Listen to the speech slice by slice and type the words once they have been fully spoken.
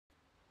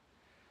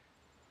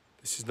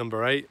This is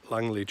number 8,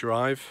 Langley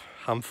Drive,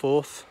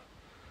 Handforth.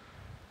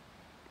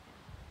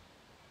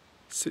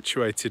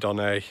 Situated on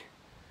a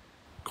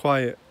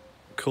quiet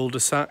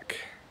cul-de-sac.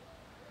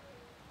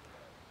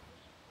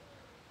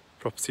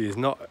 Property is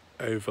not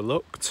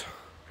overlooked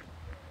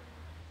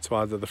to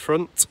either the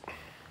front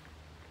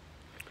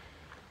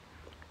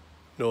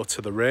nor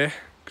to the rear,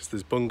 because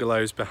there's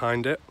bungalows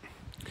behind it,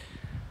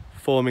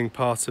 forming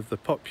part of the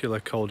popular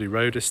Coldy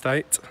Road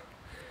estate,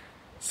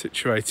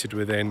 situated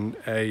within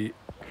a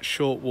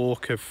short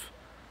walk of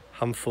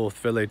Handforth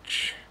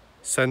village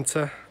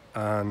centre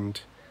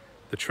and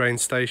the train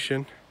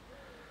station,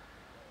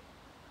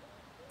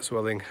 as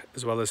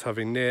well as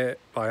having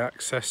nearby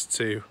access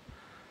to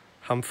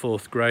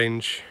Wilmslow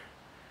Grange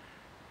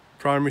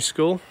Primary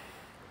School.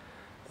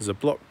 There's a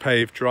block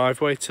paved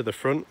driveway to the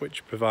front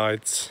which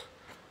provides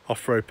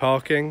off-road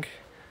parking,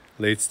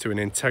 leads to an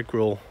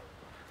integral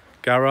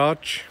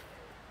garage.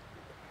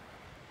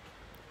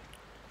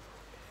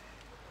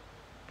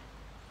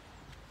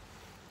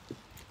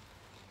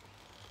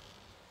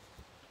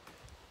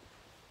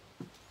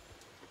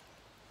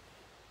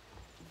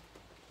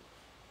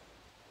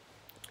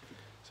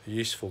 It's a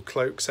useful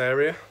cloaks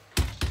area.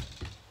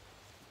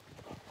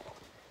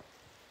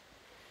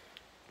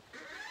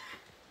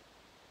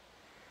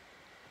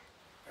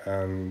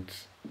 And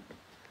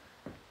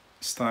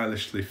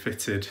stylishly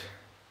fitted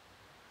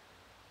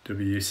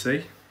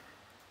WC.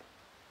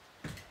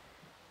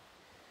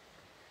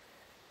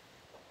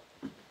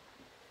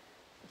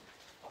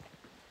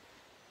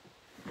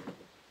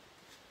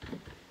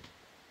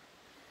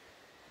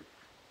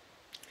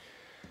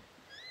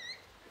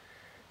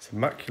 It's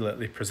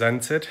immaculately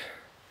presented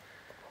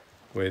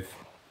with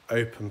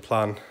open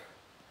plan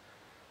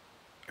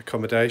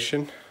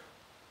accommodation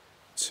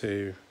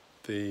to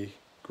the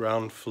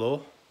ground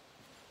floor.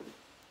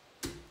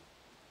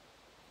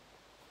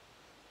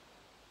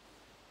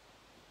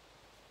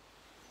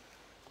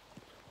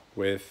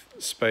 With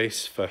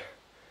space for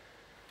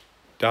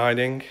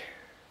dining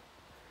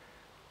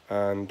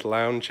and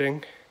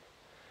lounging,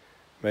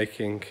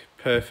 making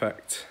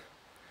perfect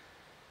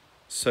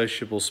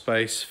sociable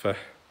space for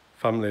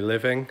family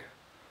living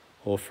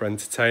or for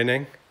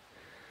entertaining.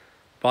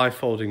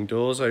 Bifolding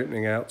doors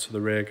opening out to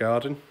the rear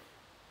garden,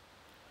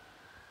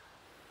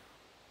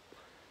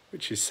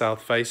 which is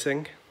south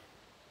facing.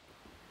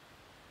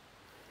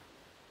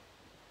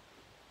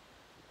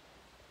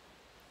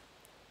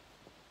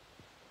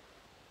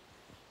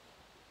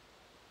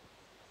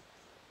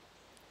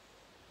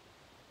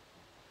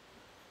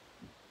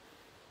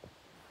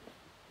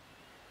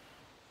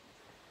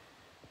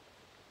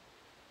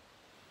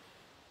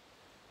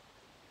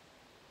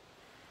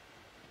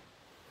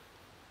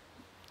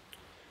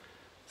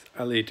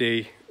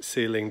 LED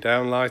ceiling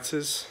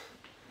downlighters.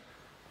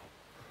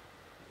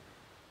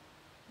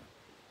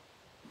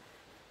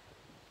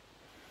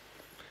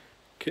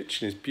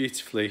 Kitchen is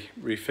beautifully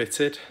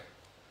refitted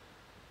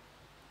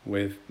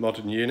with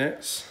modern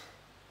units.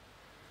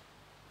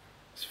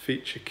 It's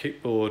feature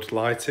kickboard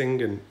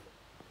lighting and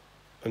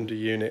under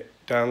unit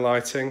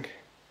downlighting.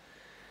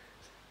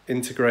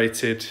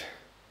 Integrated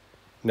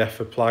Neff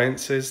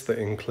appliances that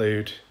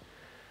include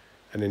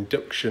an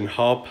induction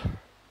hob,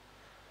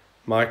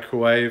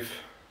 microwave,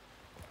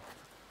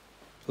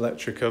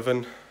 electric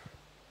oven.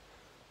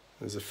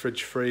 There's a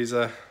fridge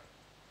freezer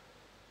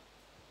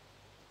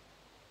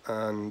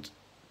and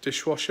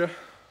dishwasher.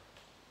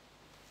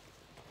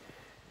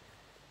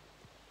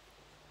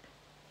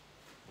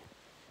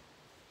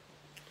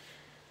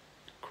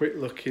 Quick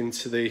look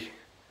into the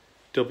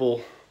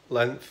double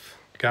length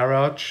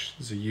garage.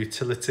 There's a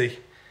utility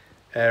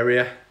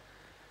area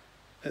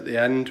at the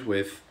end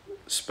with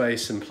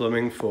space and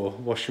plumbing for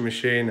washing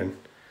machine and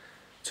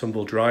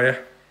tumble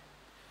dryer.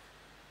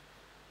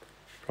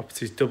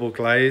 Property's double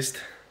glazed,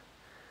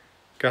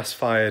 gas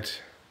fired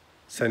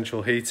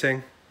central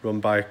heating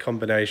run by a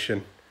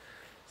combination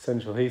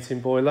central heating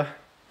boiler.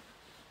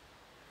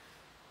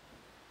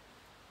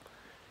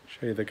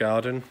 Show you the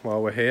garden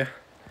while we're here,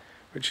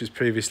 which as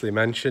previously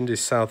mentioned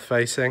is south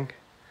facing.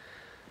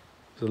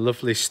 There's a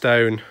lovely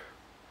stone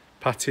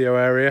patio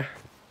area.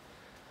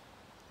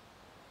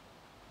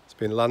 It's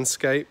been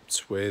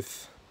landscaped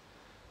with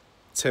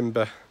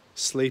timber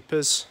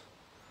sleepers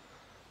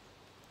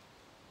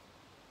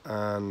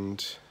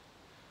and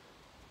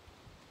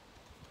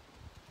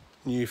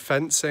new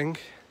fencing.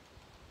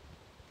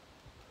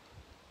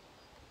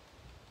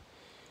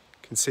 You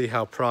can see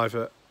how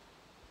private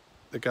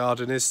the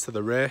garden is to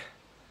the rear.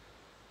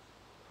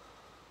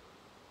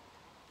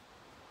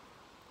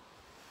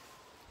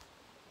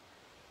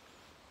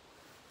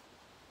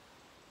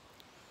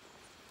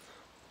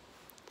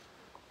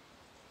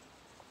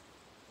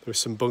 There are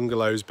some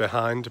bungalows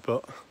behind,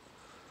 but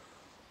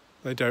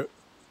they don't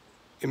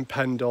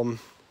impede on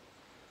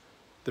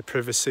the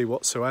privacy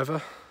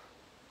whatsoever.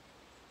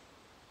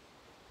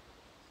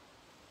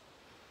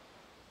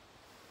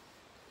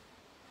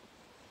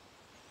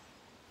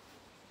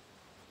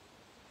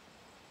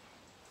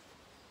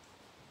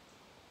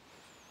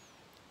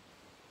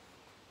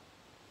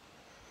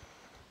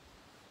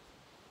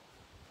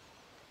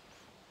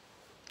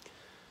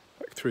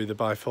 through the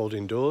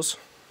bifolding doors.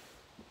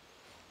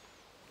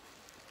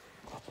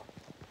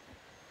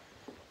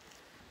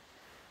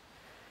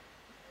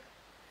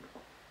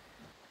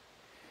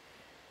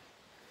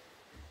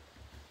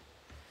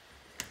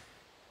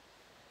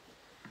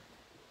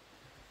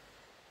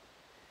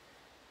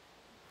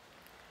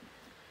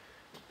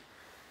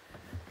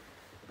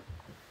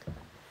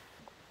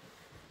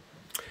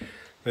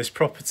 This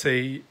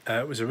property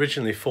was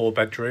originally 4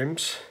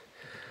 bedrooms,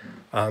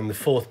 and the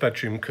 4th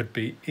bedroom could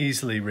be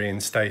easily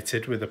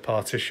reinstated with a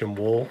partition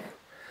wall.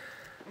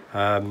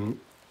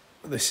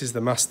 This is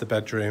the master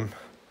bedroom,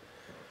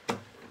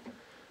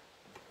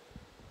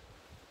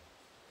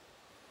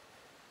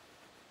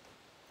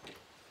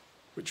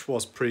 which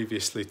was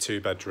previously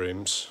 2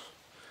 bedrooms,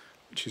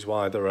 which is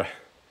why there are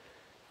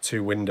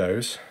 2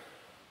 windows.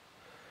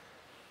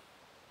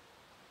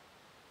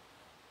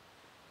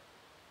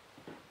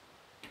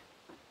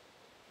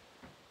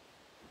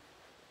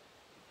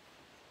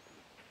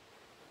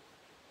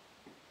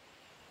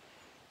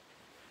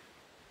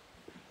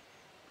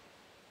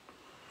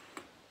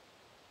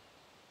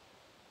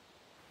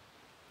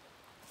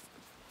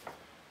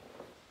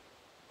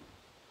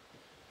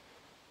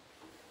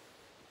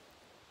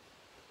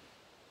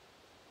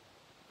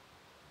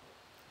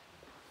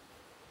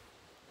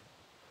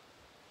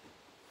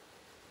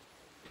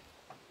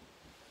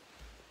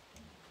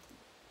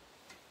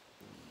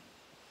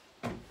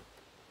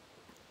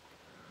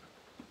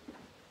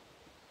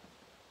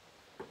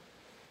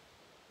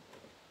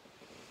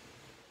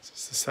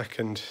 This is the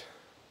 2nd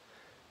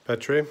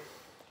bedroom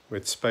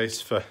with space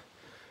for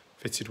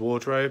fitted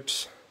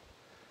wardrobes,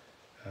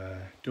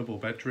 double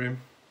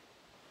bedroom.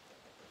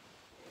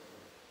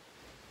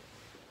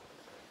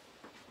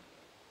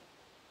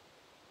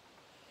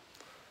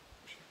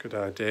 Good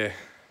idea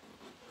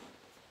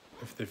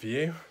of the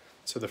view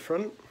to the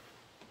front.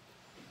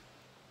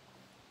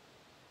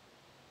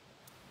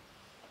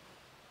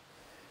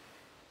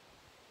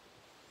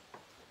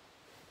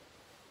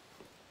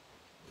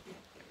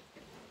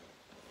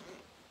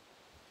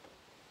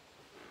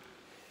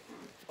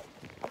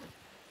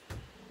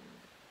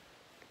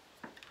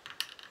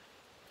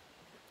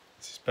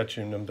 This is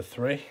bedroom number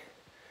 3,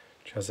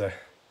 which has a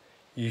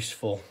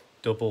useful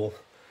double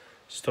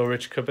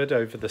storage cupboard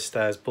over the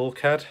stairs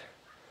bulkhead.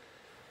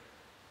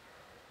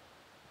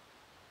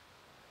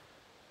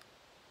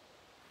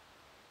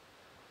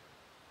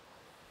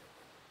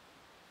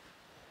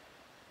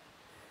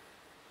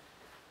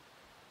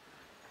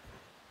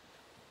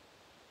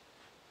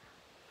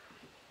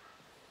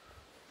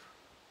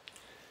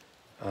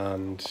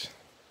 And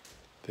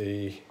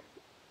the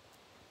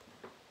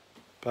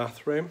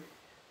bathroom,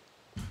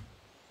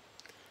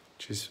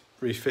 which is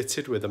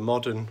refitted with a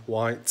modern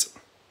white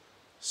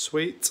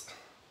suite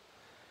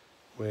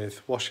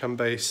with wash hand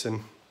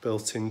basin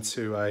built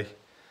into a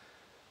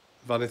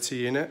vanity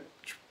unit,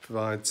 which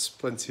provides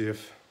plenty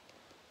of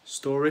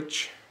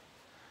storage,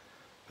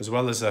 as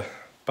well as a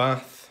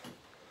bath.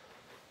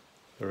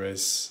 There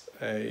is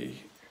a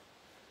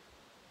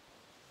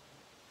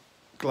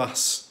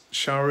glass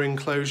shower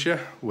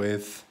enclosure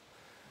with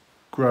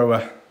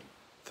grower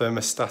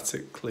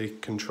thermostatically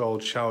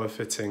controlled shower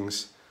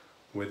fittings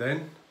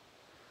within,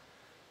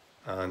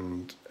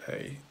 and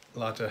a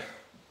ladder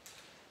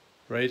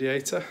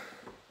radiator.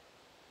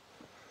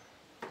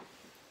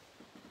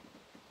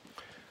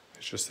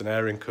 There's just an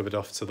airing cupboard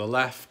off to the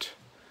left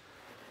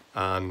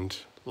and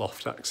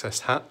loft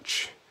access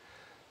hatch.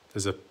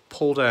 There's a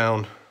pull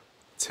down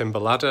timber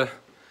ladder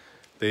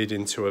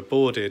leading to a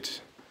boarded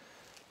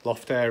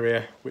loft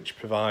area, which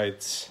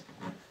provides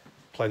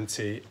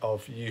plenty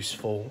of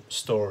useful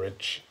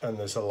storage, and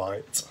there's a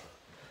light.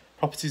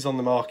 Properties on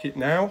the market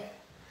now,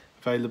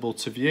 available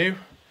to view.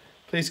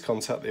 Please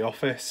contact the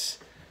office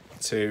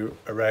to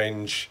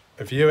arrange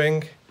a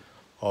viewing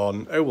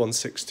on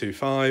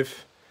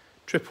 01625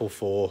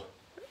 444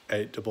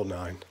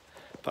 899.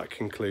 That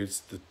concludes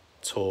the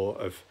tour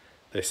of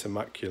this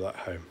immaculate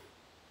home.